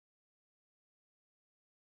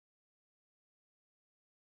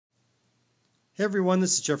Hey everyone,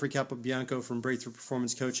 this is Jeffrey Capobianco from Breakthrough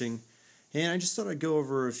Performance Coaching, and I just thought I'd go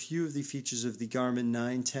over a few of the features of the Garmin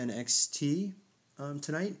 910XT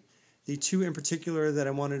tonight. The two in particular that I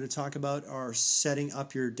wanted to talk about are setting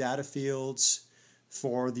up your data fields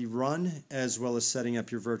for the run, as well as setting up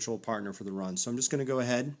your virtual partner for the run. So I'm just going to go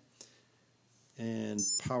ahead and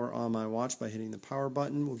power on my watch by hitting the power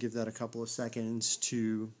button. We'll give that a couple of seconds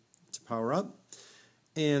to power up.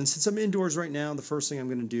 And since I'm indoors right now, the first thing I'm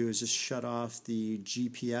going to do is just shut off the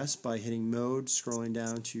GPS by hitting mode, scrolling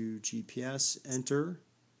down to GPS, enter,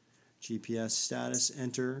 GPS status,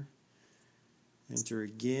 enter, enter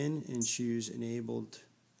again, and choose enabled,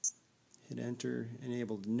 hit enter,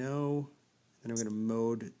 enabled no, and I'm going to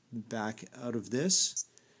mode back out of this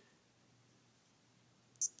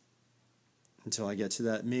until I get to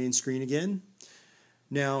that main screen again.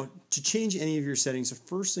 Now, to change any of your settings, the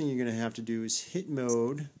first thing you're going to have to do is hit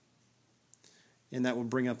mode, and that will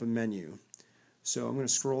bring up a menu. So I'm going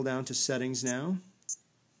to scroll down to settings now,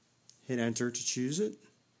 hit enter to choose it.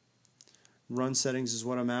 Run settings is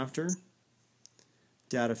what I'm after.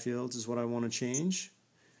 Data fields is what I want to change.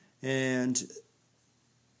 And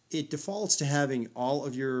it defaults to having all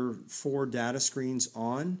of your 4 data screens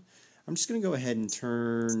on. I'm just going to go ahead and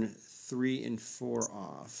turn 3 and 4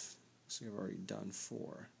 off. So I've already done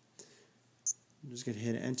 4. I'm just going to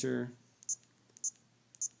hit enter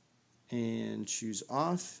and choose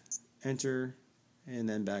off, enter, and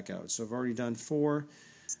then back out. So I've already done 4.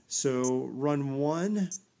 So run 1,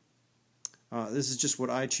 this is just what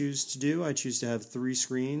I choose to do. I choose to have 3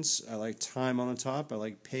 screens. I like time on the top. I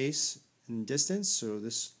like pace and distance. So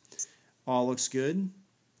this all looks good.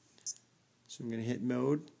 So I'm going to hit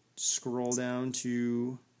mode, scroll down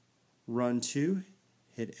to run 2.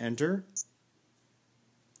 Hit enter.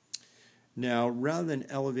 Now, rather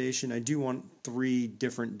than elevation, I do want 3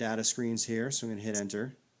 different data screens here, so I'm going to hit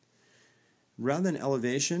enter. Rather than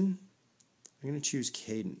elevation, I'm going to choose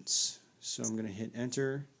cadence. So I'm going to hit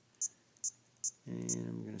enter, and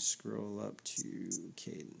I'm going to scroll up to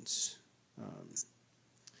cadence.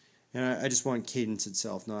 And I just want cadence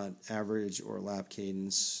itself, not average or lap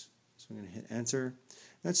cadence. So I'm going to hit enter.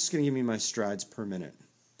 That's just going to give me my strides per minute.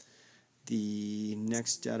 The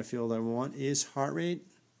next data field I want is heart rate.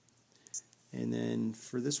 And then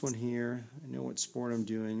for this one here, I know what sport I'm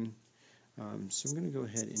doing. So I'm going to go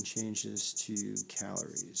ahead and change this to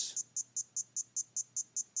calories.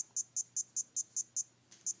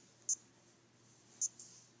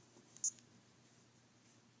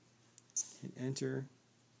 Hit enter.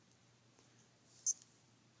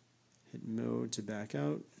 Hit mode to back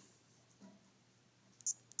out.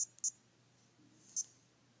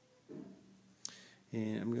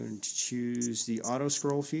 And I'm going to choose the auto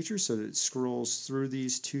scroll feature so that it scrolls through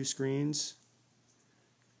these 2 screens.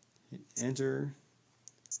 Hit enter.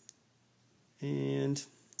 And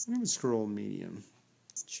I'm going to scroll medium.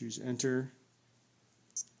 Choose enter.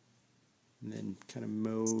 And then kind of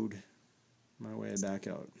mode my way back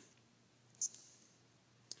out.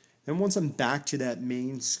 And once I'm back to that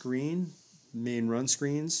main screen, main run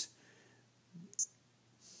screens,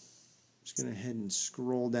 I'm just going to head and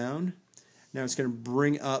scroll down. Now it's going to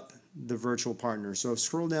bring up the virtual partner. So I've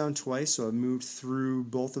scrolled down twice, so I've moved through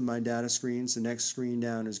both of my data screens. The next screen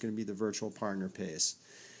down is going to be the virtual partner pace.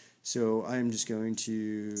 So I'm just going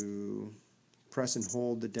to press and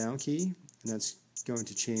hold the down key, and that's going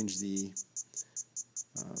to change the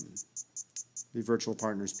virtual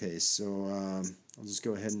partner's pace. So I'll just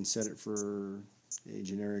go ahead and set it for a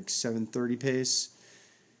generic 7:30 pace,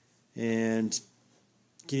 and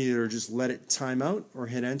you can either just let it time out or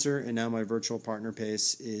hit enter, and now my virtual partner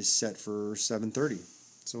pace is set for 7:30.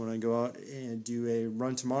 So when I go out and do a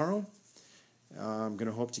run tomorrow, I'm going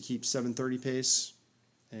to hope to keep 7:30 pace,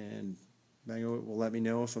 and Bango will let me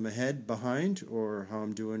know if I'm ahead, behind, or how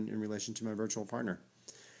I'm doing in relation to my virtual partner.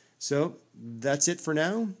 So that's it for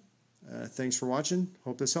now. Thanks for watching.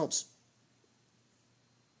 Hope this helps.